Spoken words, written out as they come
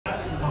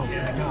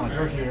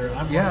they're here.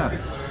 I'm yeah.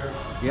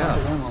 Yeah.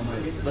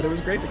 But it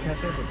was great to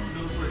catch up with them.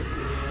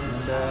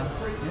 And yeah.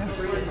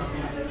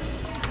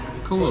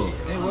 Cool.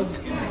 It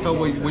was. So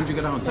when did you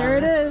get on There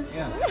it Saturday? is.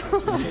 Yeah.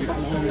 Did you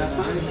come home that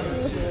night?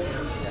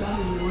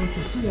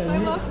 I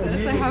love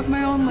this. I have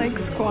my own like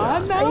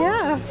squad now.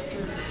 Yeah.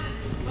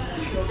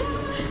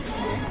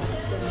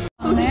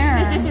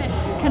 There.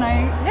 Can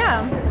I?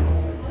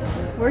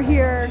 Yeah. We're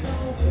here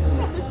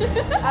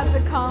at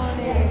the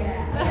Colony.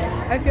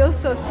 I feel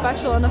so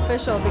special and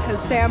official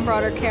because Sam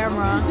brought her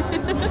camera.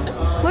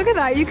 Look at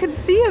that. You can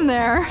see in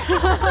there.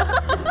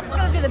 This is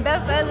gonna be the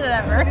best edit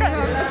ever. What do you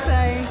have to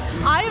say?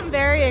 I am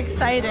very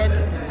excited.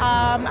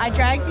 I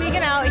dragged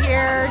Meegan out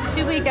here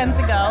 2 weekends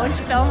ago and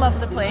she fell in love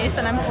with the place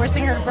and I'm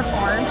forcing her to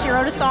perform. She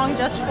wrote a song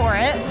just for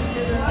it.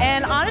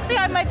 And honestly,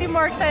 I might be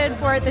more excited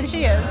for it than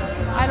she is.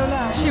 I don't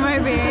know. She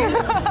might be.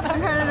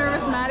 I'm kind of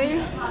nervous,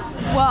 Maddie.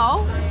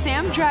 Well,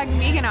 Sam dragged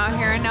Meegan out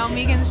here and now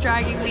Meegan's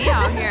dragging me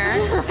out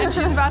here. And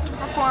she's about to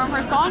perform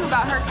her song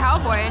about her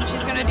cowboy and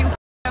she's gonna do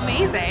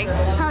amazing.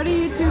 How do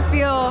you two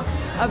feel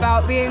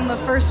about being the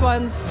first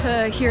ones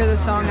to hear the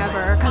song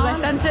ever? Because I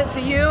sent it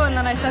to you and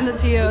then I sent it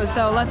to you.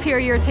 So let's hear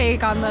your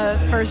take on the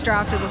first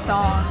draft of the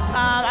song.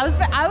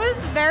 I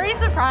was very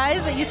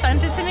surprised that you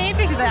sent it to me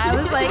because I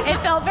was like, it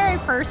felt very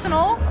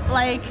personal.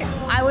 Like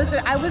I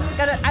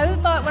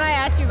thought when I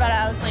asked you about it,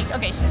 I was like,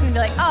 okay, she's gonna be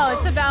like, oh,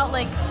 it's about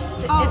like,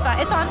 it's fine,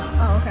 it's on.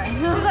 Oh, okay.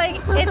 It was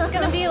like, it's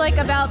gonna be like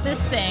about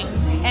this thing.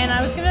 And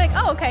I was gonna be like,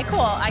 oh, okay,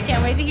 cool. I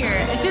can't wait to hear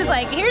it. And she was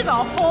like, here's a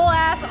whole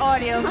ass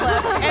audio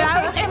clip. And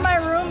I was in my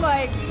room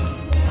like,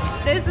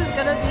 this is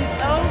gonna be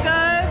so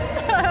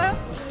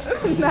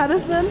good.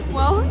 Madison?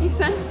 Well, you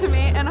sent it to me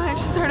and I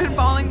just started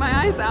bawling my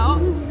eyes out.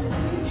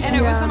 And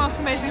it was the most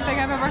amazing thing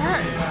I've ever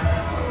heard.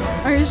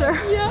 Are you sure?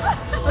 Yeah.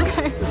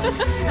 Okay.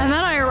 And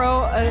then I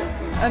wrote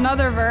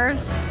another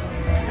verse.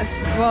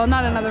 Well,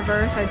 not another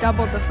verse. I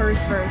doubled the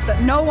first verse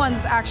that no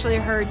one's actually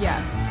heard yet.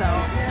 So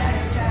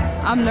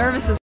I'm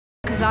nervous as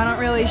because I don't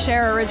really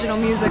share original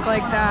music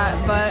like that.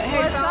 But hey,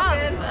 What's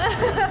Falcon.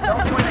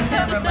 Don't point the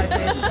camera in my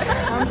face.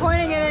 I'm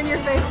pointing it in your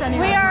face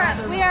anyway.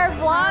 We are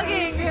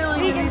vlogging.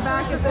 Feeling to be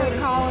back at the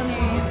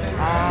Colony.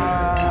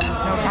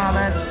 No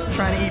comment.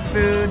 Trying to eat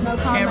food. No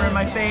comment. Camera in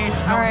my face.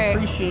 All right.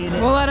 Appreciate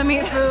it. We'll let him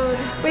eat food.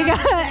 We got.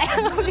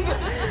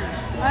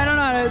 I don't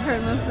know how to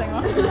turn this thing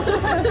on.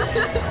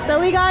 So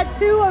we got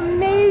two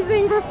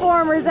amazing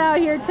performers out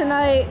here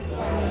tonight.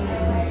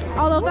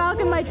 Although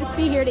Falcon might just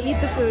be here to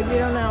eat the food, we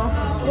don't know.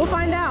 We'll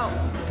find out.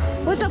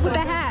 What's up with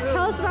the hat?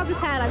 Tell us about this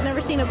hat. I've never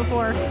seen it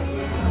before.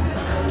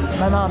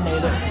 My mom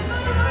made it.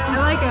 I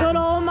like it. Good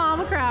old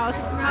Mama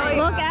Kraus.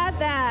 Look at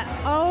that.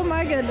 Oh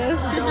my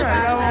goodness. I got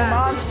a little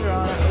monster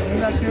on it. Isn't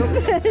that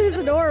cute? It is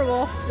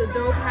adorable. It's a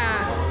dope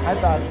hat. I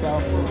thought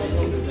so.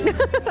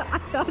 I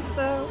thought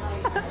so.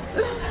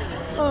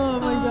 Oh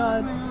my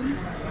god.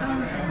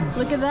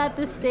 Look at that.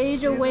 This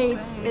stage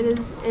awaits. It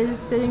is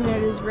sitting there.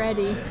 It is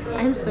ready.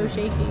 I'm so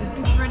shaky.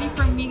 It's ready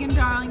for Meeghan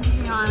Darling to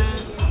be on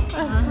it.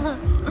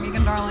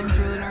 Meeghan Darling's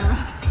really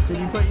nervous. Did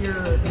you put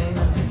your name in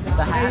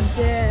the hat? I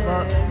did.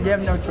 Well, you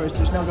have no choice.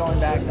 There's no going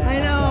back now. I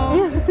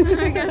know.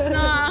 I guess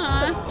not,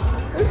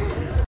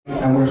 huh?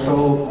 And we're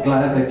so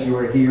glad that you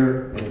are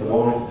here in the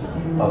warmth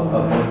of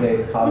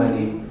Monday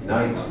Colony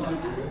night.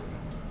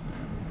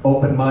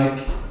 Open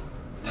mic.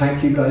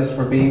 Thank you guys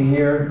for being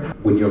here.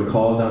 When you're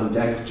called on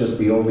deck, just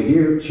be over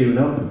here, tune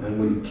up, and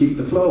we'll keep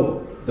the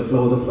flow. The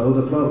flow, the flow,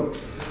 the flow.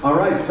 All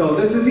right, so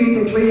this is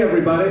Ethan Clee,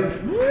 everybody.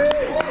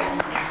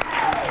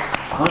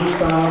 On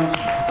sound,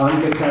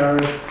 on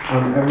guitars,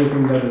 on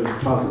everything that is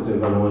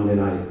positive on a Monday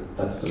night.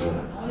 That's the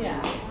matter. Yeah.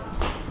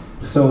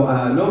 So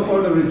no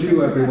further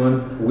ado,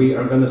 everyone. We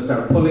are going to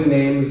start pulling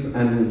names,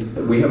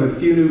 and we have a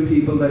few new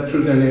people that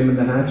threw their name in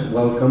the hat.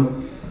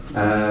 Welcome.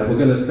 We're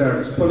going to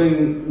start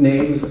pulling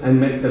names and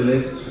make the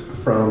list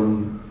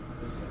from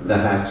the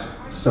hat.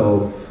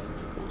 So,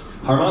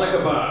 harmonica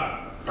bar.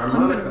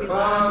 Harmonica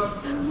bar.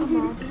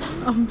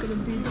 I'm gonna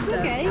be dead.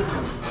 Okay.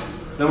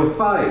 Number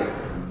 5.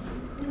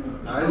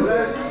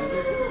 Isaac.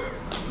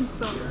 I'm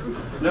so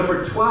nervous.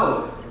 Number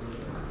 12.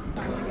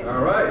 All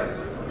right.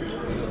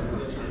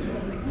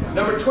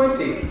 Number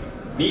 20.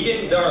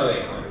 Meeghan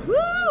Darling. Woo!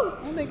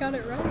 Oh, they got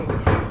it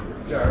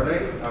right.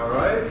 Darling. All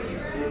right.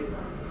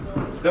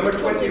 Number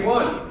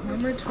 21.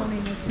 Number 20.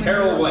 That's my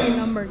Carol lucky White.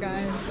 number,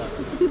 guys.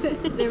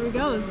 There we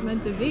go. It's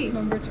meant to be.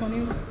 Number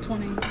 20.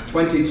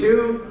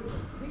 22.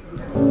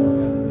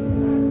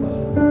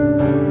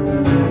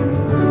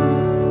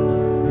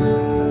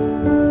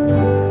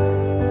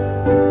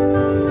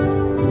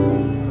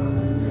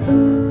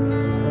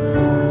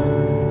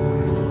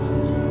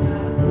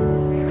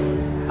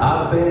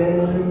 I've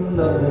been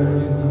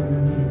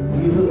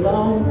loving you a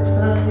long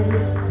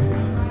time.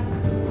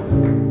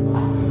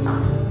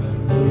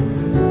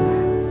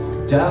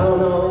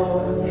 Down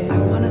on I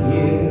want to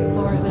see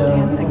Laura the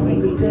Dancing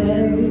Lady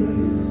dance.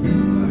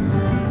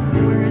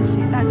 Where is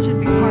she? That should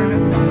be part of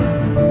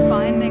this.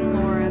 Finding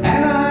Laura the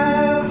and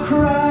I've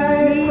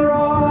cried for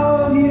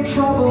all your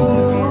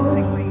trouble.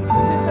 Dancing Lady.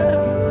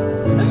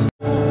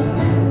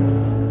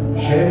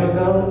 Shame I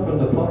gone from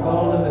the puck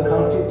on and the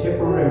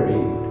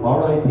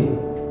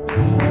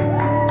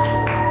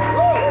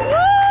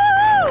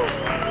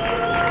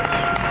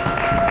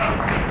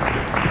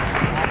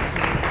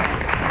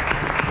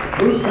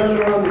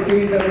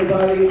please,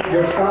 everybody.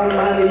 Your strong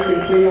man,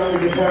 Ethan Key on the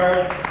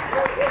guitar.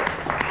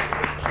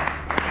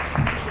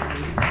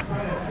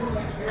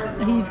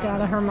 He's got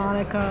a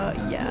harmonica,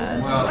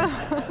 yes. Well,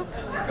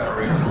 got a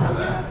reason for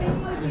that.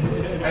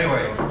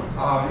 Anyway,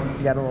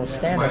 You got a little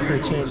stand-up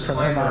routine from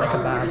Harmonica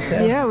Bob,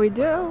 too. Yeah, we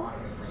do.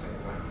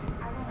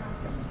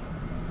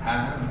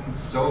 and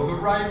so the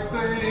right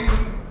thing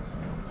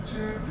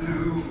to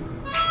do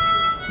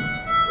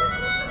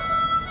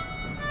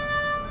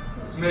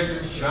is make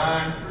it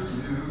shine for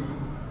you.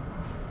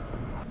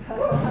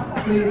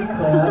 Please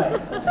clap.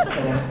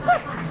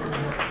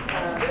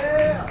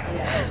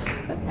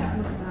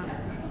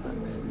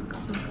 Looks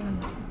so good.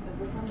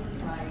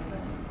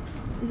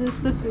 Is this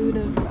the food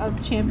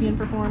of champion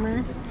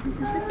performers?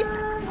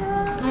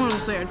 I want to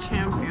say a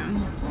champion.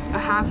 A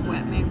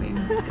half-wit, maybe.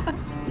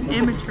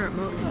 Amateur at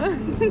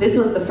most. This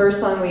was the first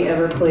song we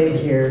ever played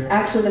here.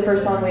 Actually, the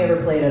first song we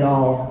ever played at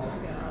all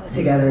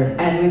together.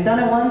 And we've done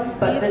it once,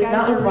 but These guys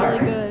not with are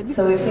Mark. really good.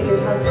 So we figured,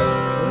 how's it?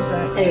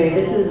 Anyway,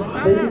 this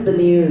is The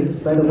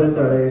Muse by the Wood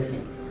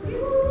Brothers.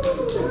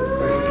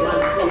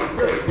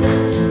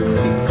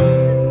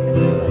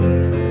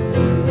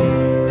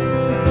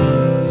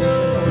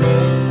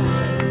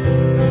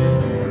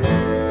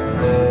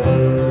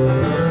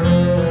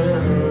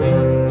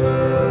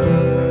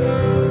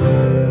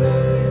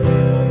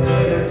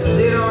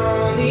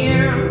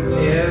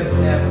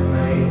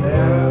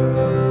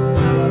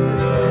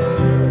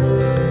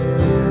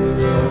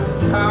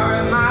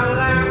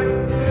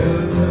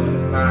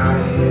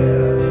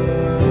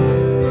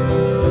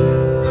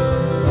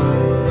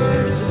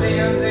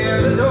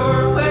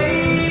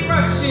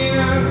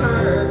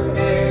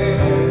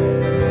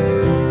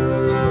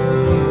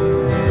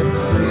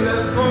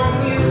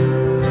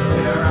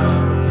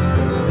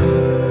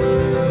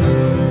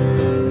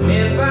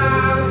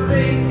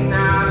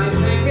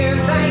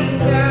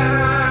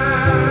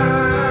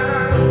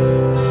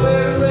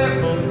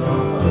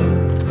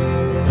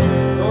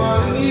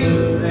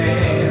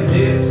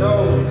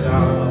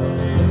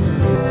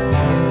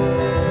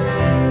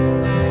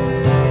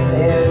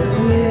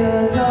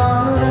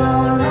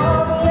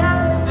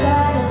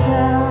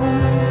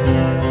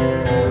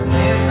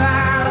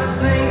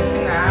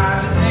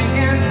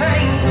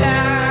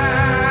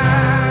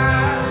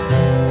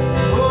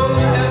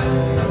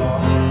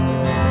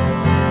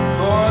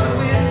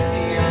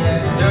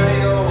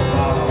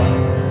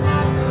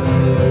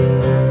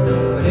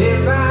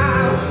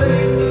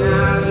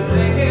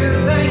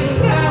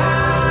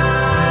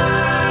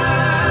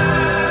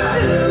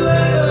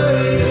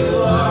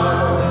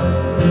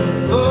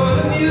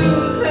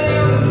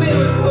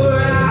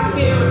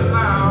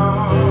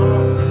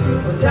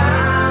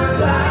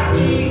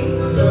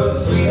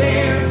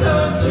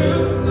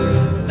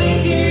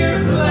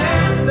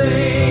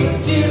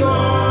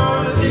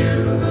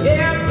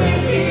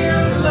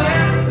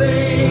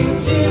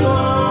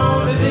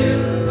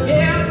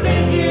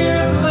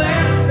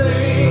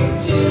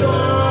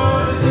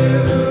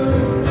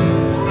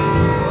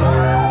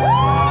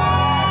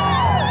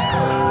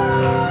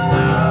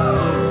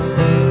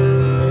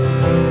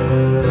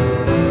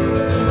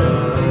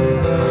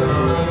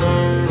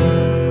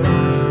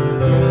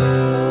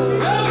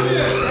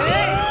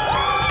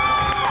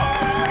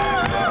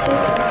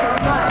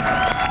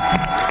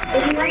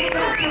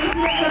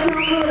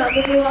 I'll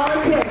give you all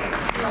a kiss.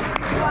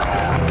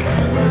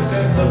 Ever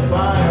since the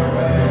fire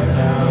went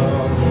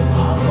out,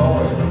 I'm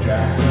going to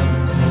Jackson.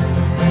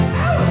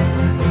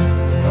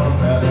 Don't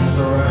mess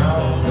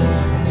around.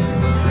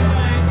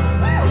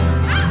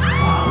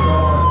 I'm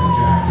going to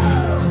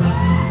Jackson.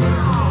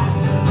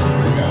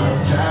 We got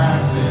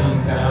Jackson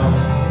down.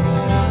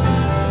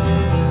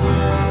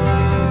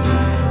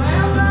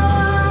 Well, go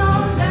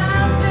on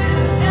down to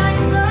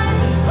Jackson.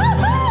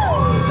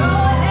 Woo-hoo! Go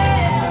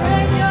ahead and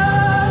break your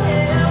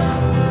hip.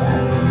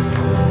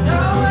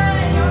 Throw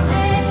away your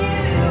name,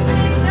 you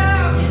big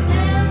talking,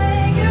 and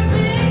make a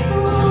big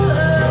fool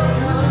of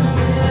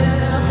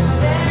yourself.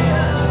 Then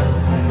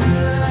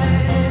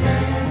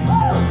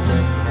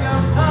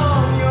you'll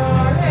comb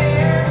your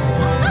hair.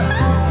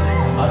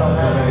 I don't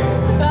have any.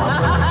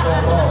 I'm not so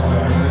low,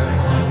 Jackson.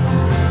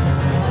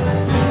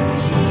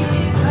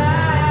 See if I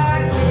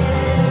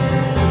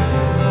can.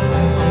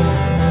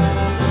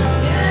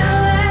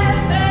 I'll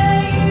laugh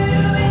at you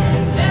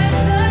in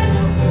Jackson,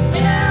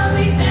 and I'll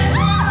be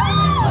dancing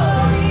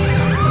for you.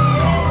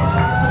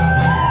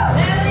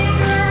 Let me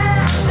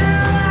drown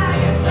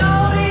like a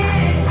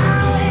stolen.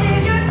 I'll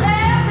leave your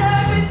tail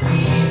tucked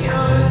between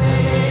your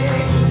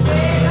legs.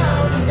 We're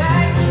going to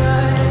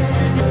Jackson.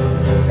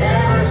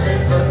 Ever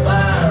since the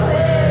fire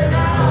went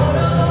out,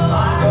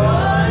 I'm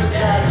going to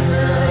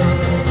Jackson.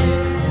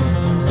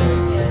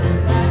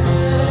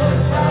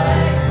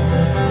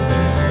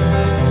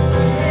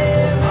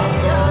 I'm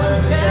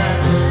going to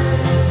Jackson.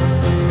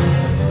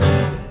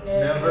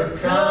 Never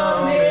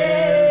coming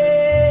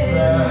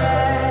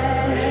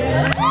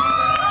back.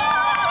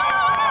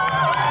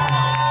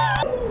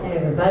 Hey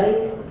everybody.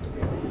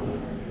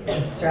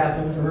 The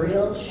strap is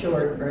real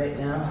short right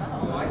now.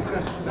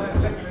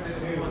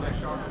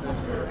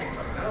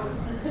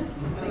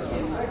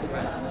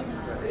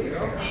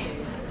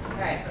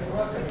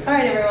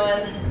 Alright,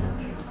 everyone.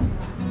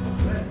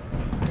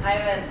 I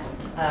haven't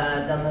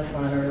done this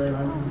one in a really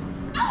long time.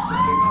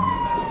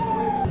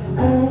 I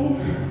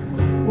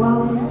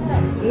want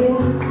you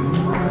to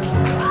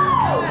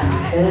know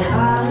that I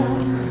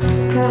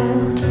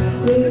have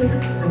you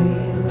for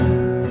you.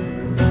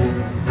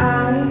 I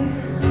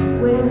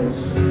wish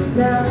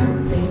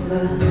nothing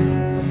but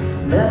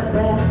the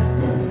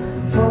best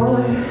for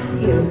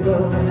you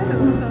both.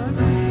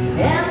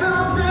 And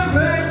not a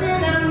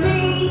version of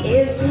me,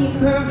 is she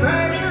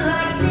perverted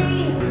like me?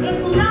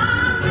 It's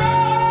not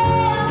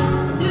fair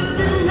to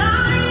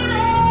deny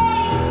me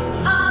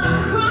all the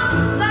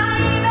cross I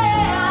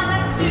bear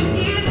that you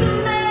give to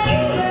me.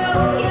 You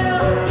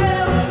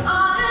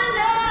ought to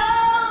know.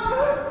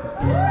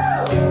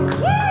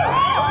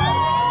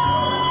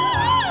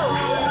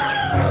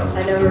 I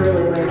never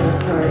really learned this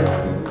part.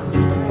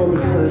 Full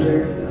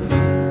disclosure.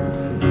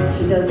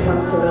 She does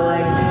some sort of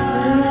like.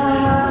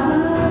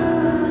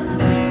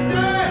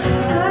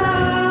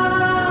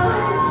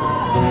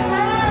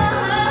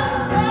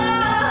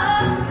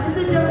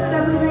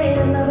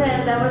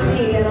 That was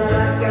me, and I'm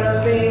not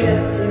gonna fade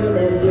as soon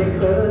as you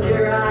close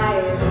your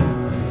eyes.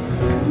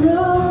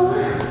 No,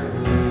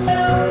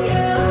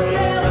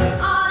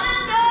 you ought to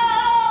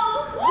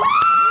know.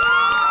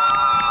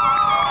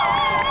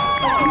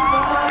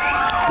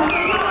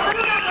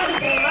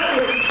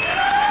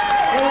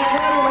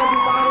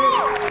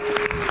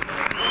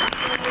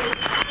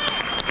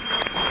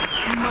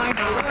 Oh my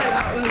god,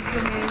 that was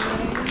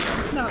amazing.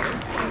 That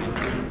was so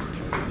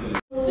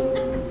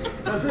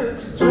good. 'Cause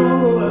it's a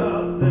jungle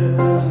out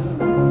there.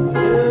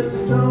 It's a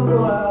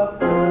jungle out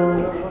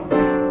there.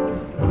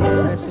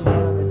 I see one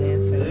on the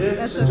dancing.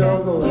 That's okay. Do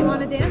you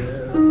want to dance?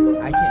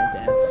 I can't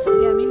dance.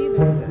 Yeah, me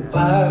neither.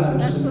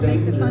 That's what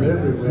makes it funny.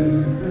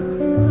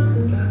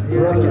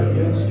 Brother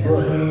against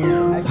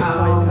brother.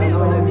 Pounding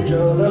on each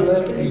other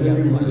like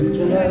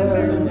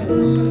legionnaires.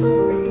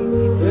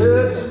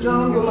 It's a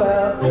jungle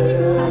out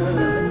there.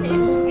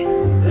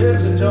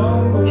 It's a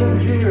jungle in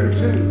here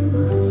too.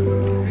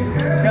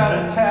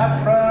 Got a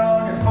tap right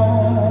on your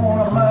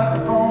phone, a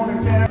microphone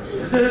again.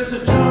 Is this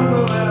a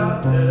jungle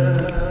out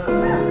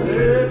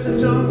there? It's a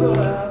jungle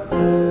out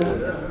there.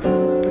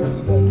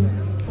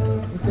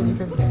 You said you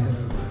could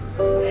dance.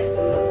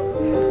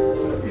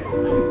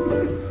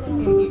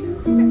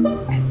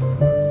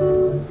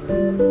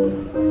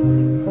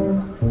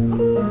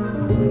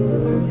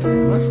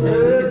 Mark said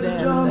you could It's a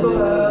dance.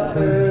 jungle out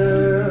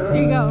there. There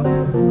you go.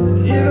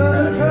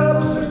 Even the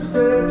cops are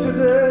scared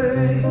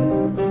today.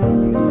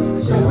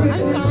 So we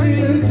can see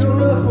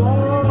you're up on.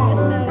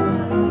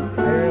 I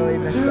really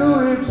missed Do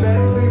that.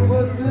 exactly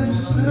what they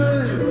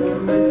say.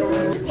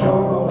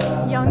 Jungle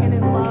out Young and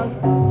in love.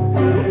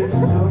 there. It's a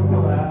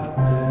jungle out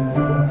there.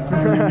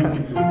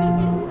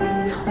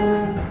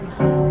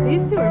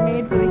 These two are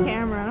made for the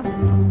camera.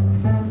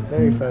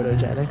 Very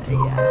photogenic.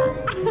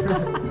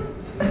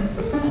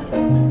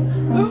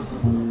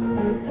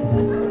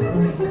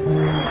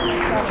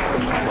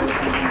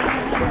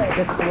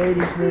 Gets the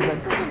ladies moving.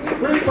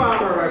 Bruce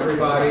Bomber,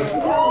 everybody. It's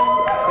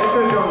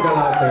a jungle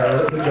out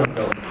there. It's a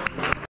jungle.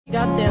 You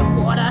got the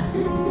water.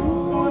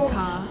 It's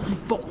hot.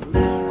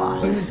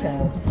 Who's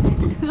had?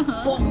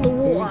 Bottle of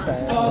water.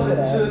 Fall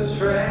into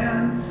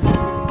trance.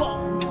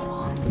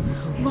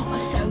 Water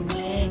so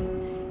clear.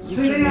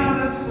 Sitting on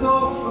a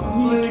sofa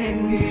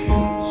playing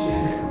games.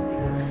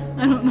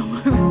 I don't know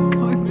where I was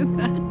going with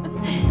that.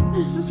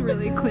 It's just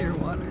really clear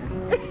water.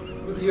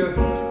 With your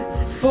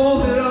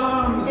folded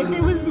arms If and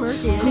it was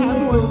murky, I'd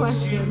have more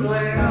books you questions.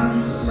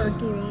 glance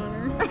Murky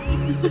water.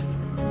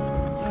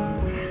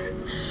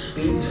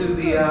 into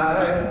the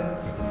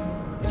eyes,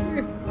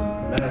 Cheers.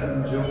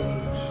 Madam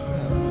George.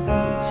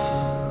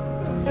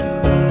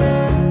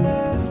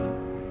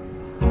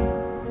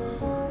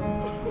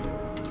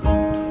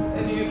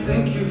 And you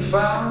think you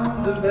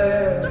found a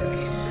bed.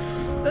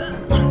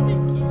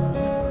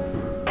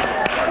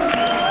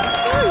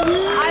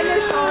 I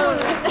missed all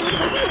of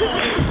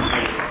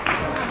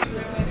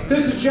it.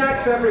 This is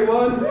Jax,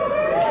 everyone.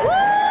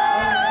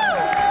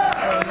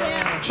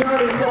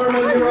 Charlie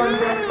Foreman, you're on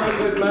deck, my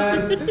good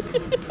man.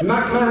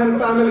 McMahon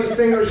Family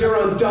Singers,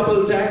 you're on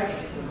double deck.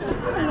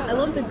 I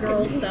love the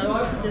girl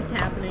stuff just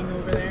happening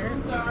over there.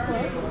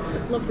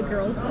 Love the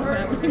girl stuff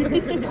happening over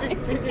there.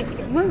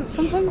 Listen,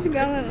 sometimes you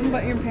gotta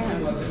unbutton your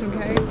pants,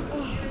 okay?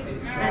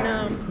 I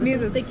know. Me Some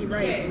this sticky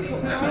rice. this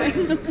whole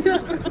time.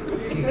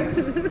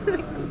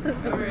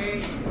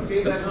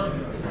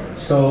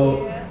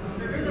 So,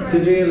 the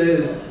deal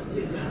is,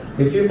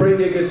 if you bring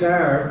your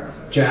guitar,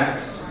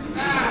 Jax,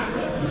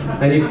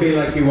 and you feel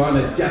like you want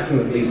to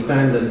definitely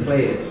stand and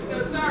play it,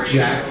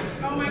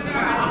 Jax,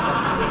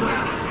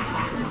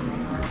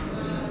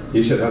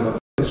 you should have a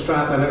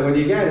strap on it when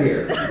you get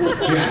here,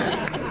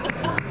 Jax,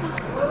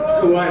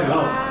 who I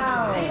love.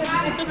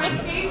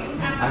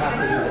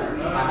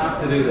 I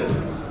have to do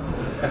this.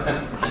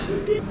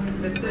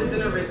 This is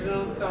an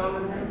original song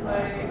I'm going to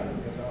play.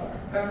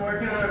 I've been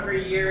working on it for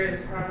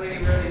years, probably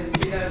really in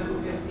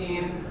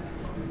 2015,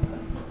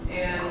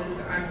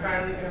 and I'm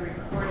finally going to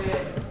record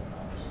it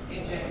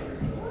in January.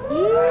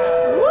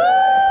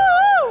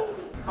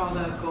 It's called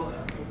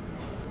Golden.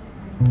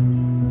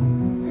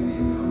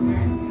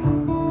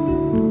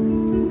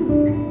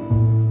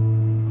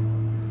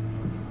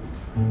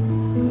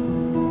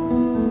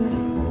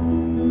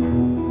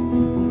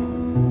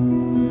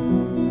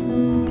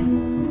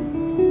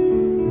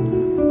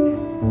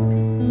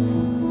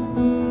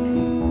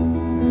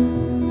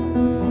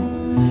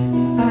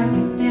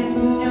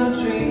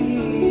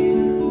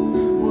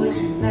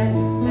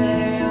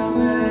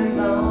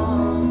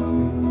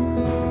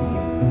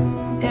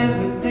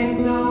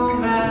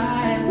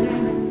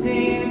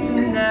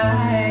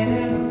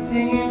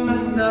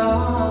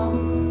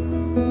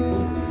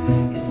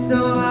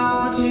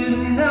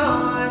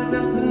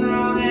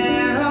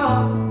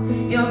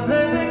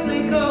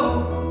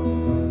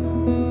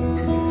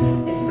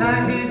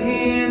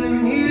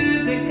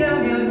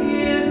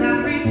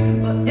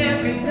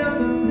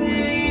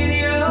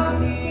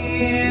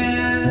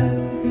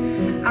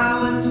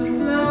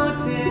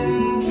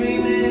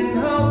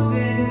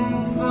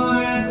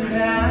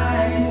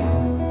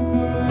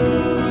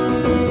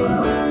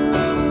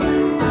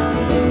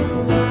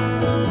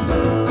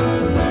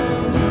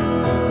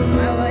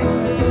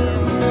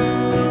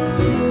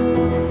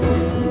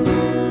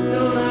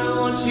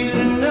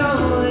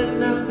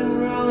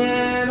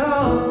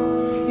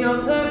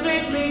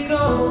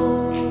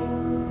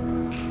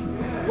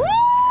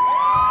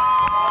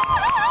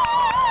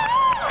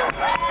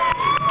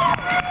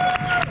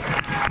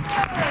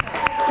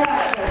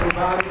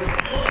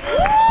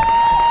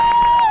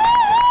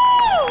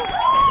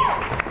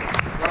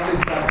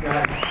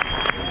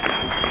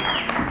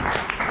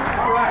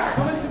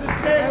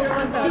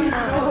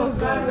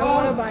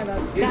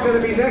 He's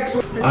going to be next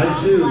week. I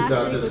too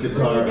got this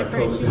guitar at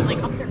Focus. She was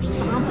like up there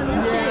stomping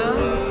and shit. It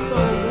was so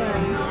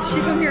good. She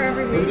come here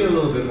every Let me week. get a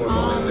little bit more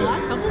volume The there.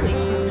 last couple weeks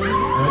she's been.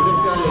 I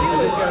just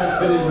got it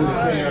fitted with the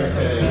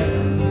KRK.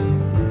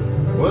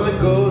 Well, it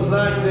goes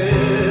like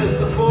this: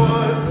 the fourth,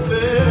 the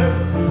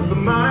fifth, the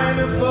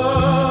minor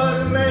fall,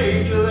 and the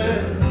major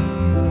there.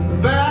 The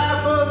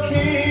baffled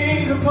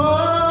king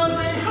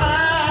composing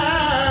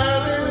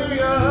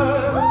hallelujah,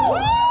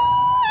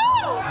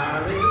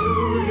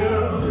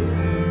 hallelujah.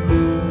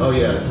 Oh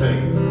yeah, sing.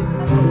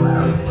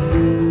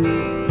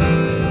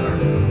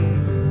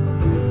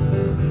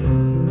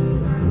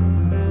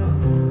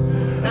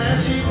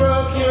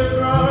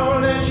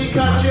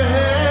 Cut your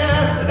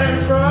hair, and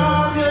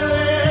from your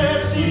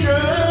lips she drew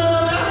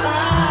the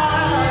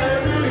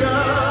hallelujah.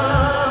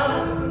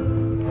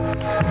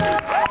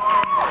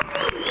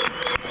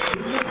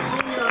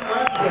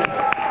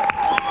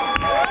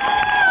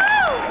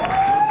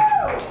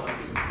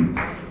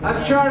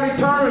 That's Charlie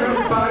Turner,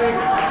 everybody.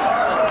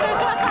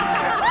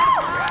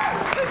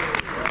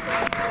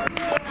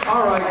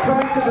 All right,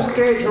 coming to the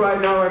stage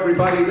right now,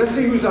 everybody. Let's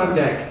see who's on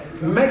deck.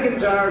 Meeghan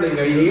Darling,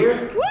 are you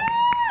here?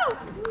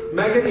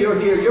 Meeghan, you're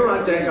here. You're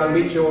on deck. I'll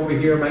meet you over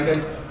here,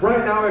 Meeghan.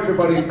 Right now,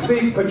 everybody,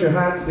 please put your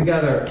hands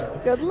together.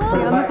 Good luck. For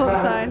See the on the Back flip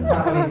Band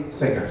side. Family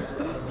singers.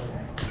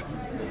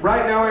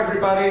 Right now,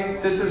 everybody,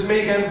 this is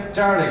Meeghan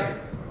Darling.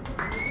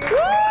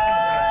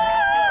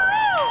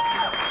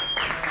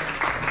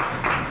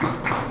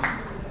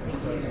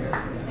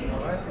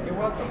 You're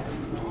welcome.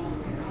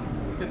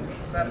 You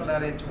can settle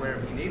that into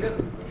wherever you need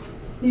it.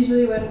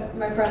 Usually when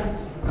my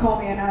friends call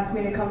me and ask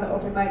me to come to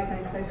open mic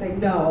nights, I say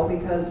no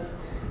because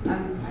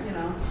I'm,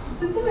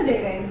 it's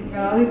intimidating. You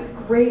got all these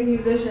great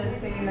musicians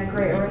singing their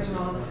great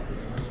originals,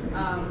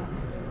 and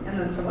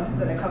then someone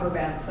who's in a cover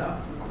band, so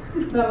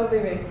that would be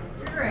me.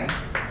 You're great.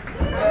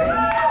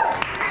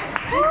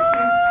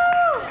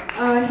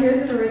 Here's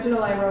an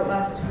original I wrote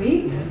last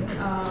week.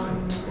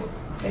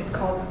 It's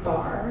called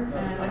Bar,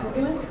 and I hope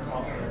you like it.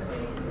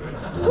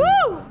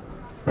 Woo!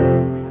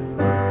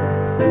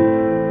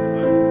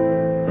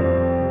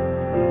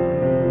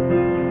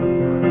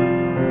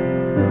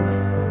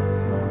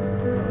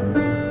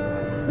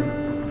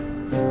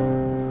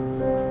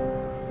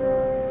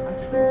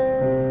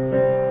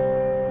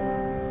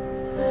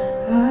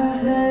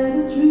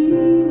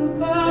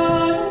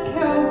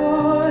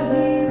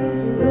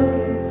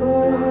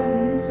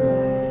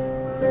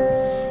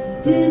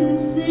 Didn't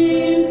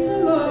seem so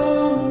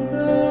long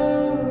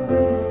ago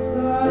when his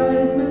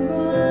eyes met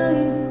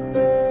mine.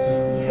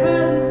 He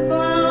hadn't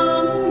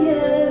found her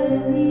yet,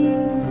 at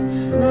least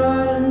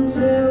not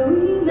until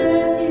we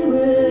met. And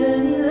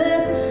when he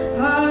left,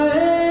 I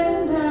read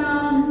him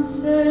down and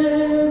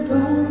said,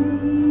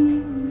 "Don't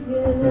leave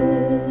yet."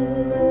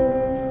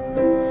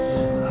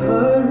 My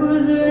heart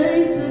was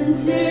racing,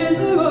 tears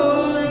were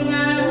rolling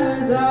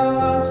as I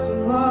watched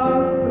him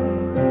walk away.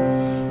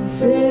 He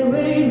said,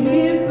 "Wait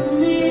here for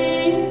me.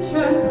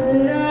 Trust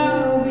that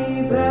I'll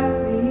be back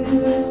for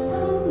you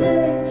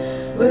someday."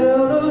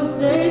 Well, those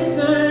days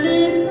turned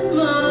into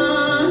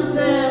months,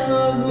 and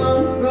those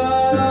months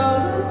brought all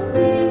those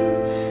tears.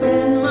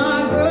 And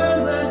my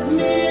girls left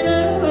me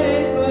to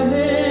wait for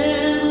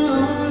him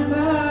alone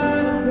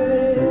without a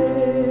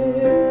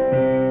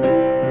prayer.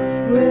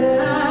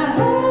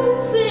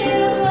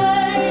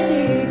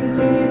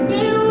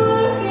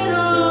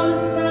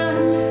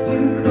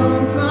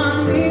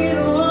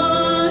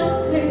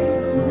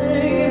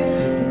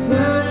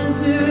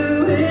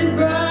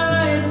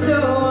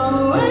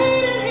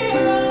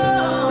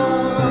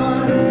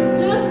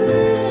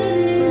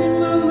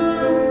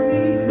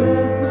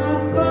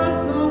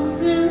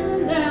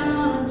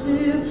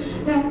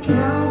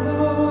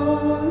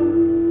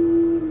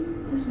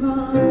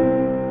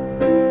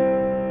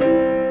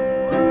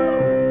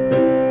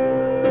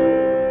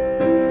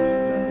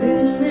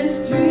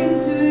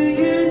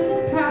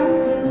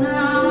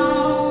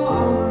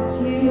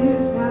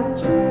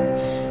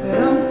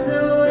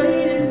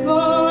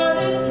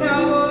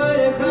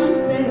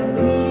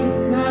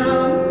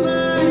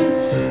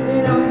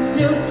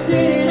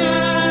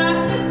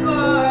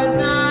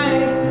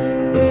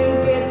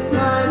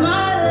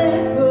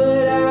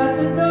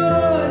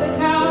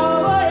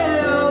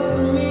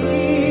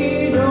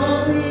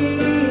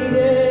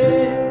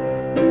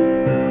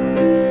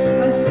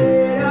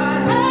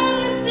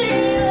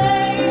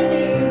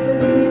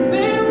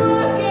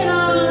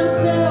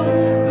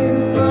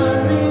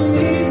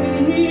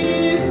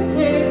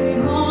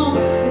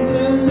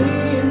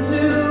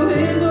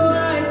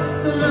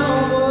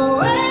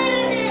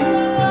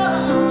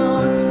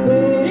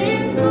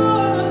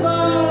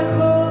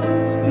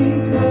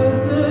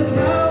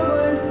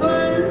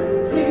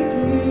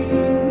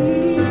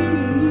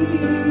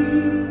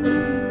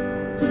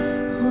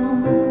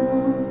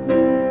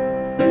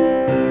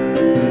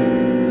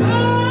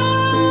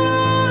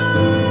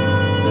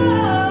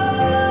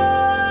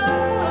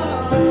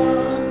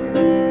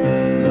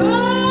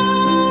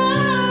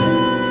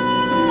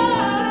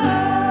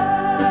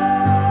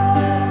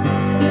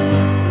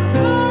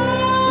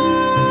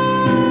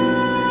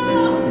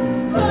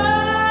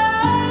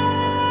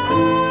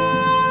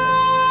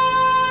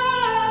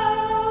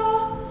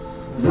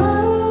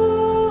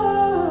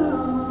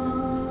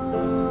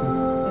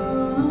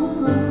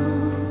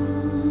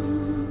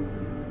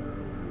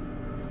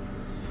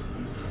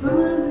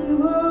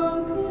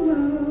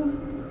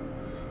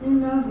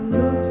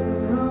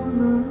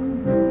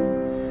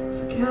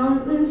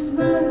 countless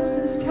nights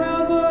as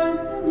cowboys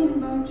and in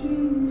my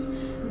dreams.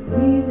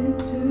 Believe it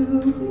to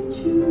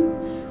be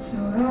true. So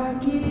I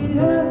get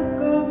up,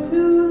 go to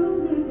the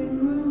living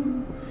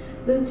room.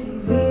 The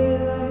TV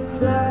light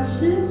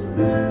flashes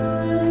blue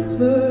and it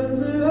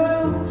turns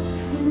around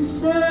and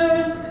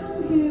says,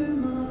 come here,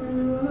 my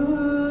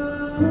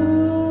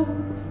love.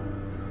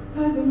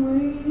 I've been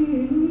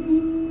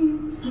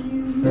waiting for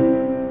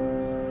you.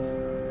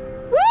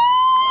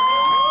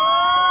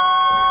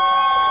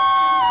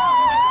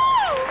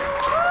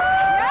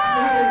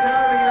 Meeghan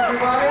Darling,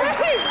 everybody. Thank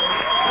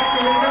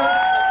you, Meeghan.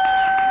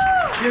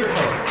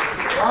 Beautiful.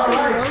 All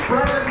right,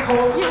 Brandon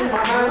Colson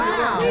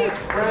behind you.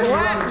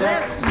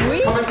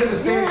 Brandon, coming to the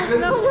stage. This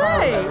No is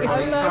way.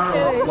 Carla. I'm not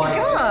Carla kidding. White.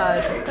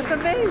 God, that's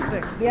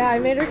amazing. Yeah, I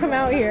made her come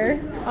out here.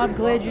 I'm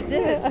glad you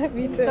did.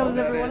 Me too. So was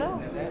everyone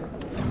else.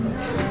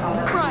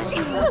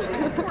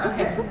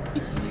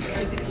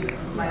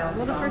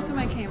 Well, the first time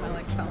I came, I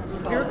like felt so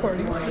bad. You're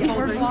recording.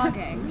 We're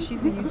vlogging.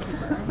 She's a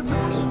YouTuber.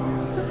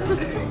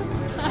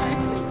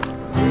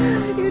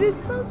 You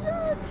did so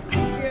good.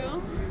 Thank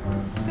you.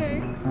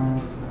 Thanks.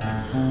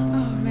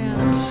 Oh man,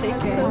 I'm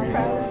shaking. So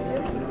proud of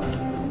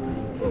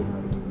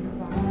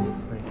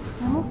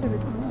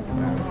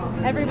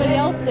you. Everybody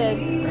else did.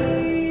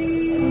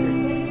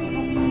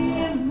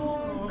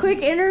 Quick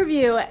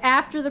interview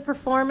after the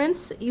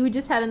performance. You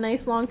just had a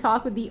nice long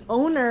talk with the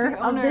owner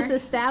of this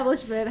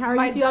establishment. How are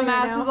My you feeling dumb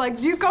right ass now? was like,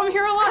 "Do you come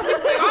here a lot?" He's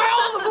like,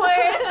 "I own the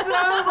place," and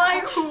I was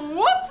like,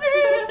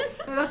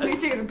 "Whoopsie!" And that's me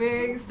taking a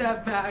big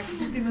step back.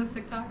 You seen those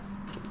TikToks?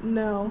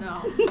 No.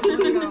 No. You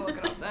gotta look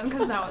it up then,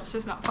 because now it's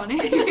just not funny.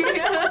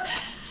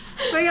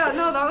 But yeah,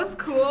 no, that was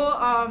cool.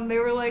 They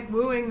were like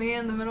wooing me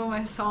in the middle of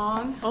my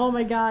song. Oh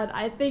my god,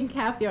 I think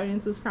half the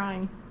audience was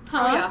crying.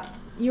 Huh? Yeah.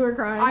 You were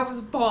crying. I was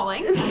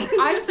bawling.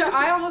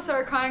 I almost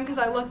started crying because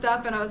I looked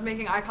up and I was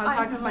making eye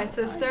contact with my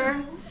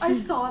sister. I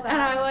saw that.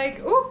 And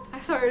I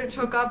started to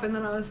choke up, and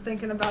then I was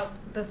thinking about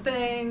the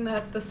thing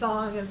that the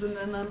song is,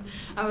 and then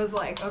I was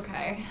like,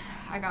 okay,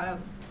 I gotta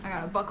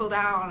buckle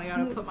down. I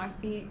gotta put my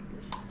feet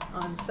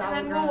on solid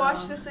And then we'll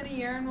watch this in a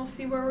year and we'll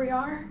see where we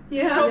are.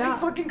 Yeah. It'll Yeah. be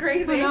fucking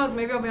crazy. Who knows?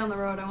 Maybe I'll be on the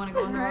road. I want to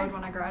go on the road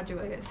when I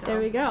graduate. So. There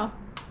we go.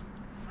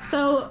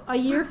 So a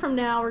year from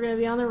now, we're gonna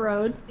be on the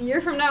road. A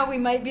year from now, we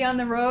might be on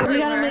the road. We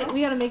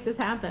gotta make this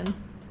happen.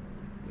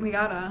 We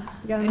gotta.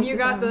 gotta And make you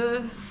this got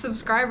happen. the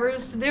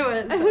subscribers to do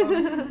it. So.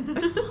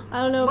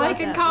 I don't know. Like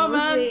about and that,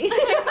 but we'll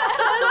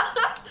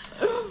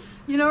comment.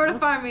 You know where to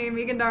find me,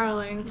 Meegan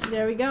Darling. see.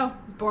 There we go.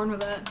 I was born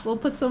with it. We'll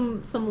put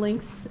some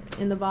links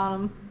in the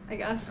bottom. I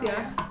guess.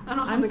 Yeah. I don't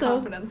have I'm the so-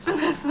 confidence for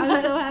this. I'm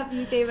but so happy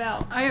you came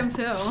out. I am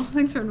too.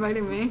 Thanks for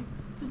inviting me.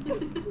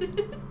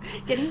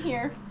 Get in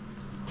here.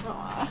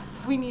 Aw.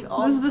 We need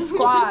all. This is the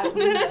squad.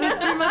 These are the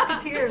Three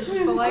Musketeers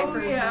with the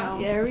lifers now.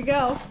 There we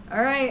go.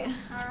 All right.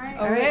 All right.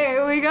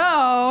 Away we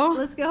go.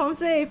 Let's go home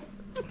safe.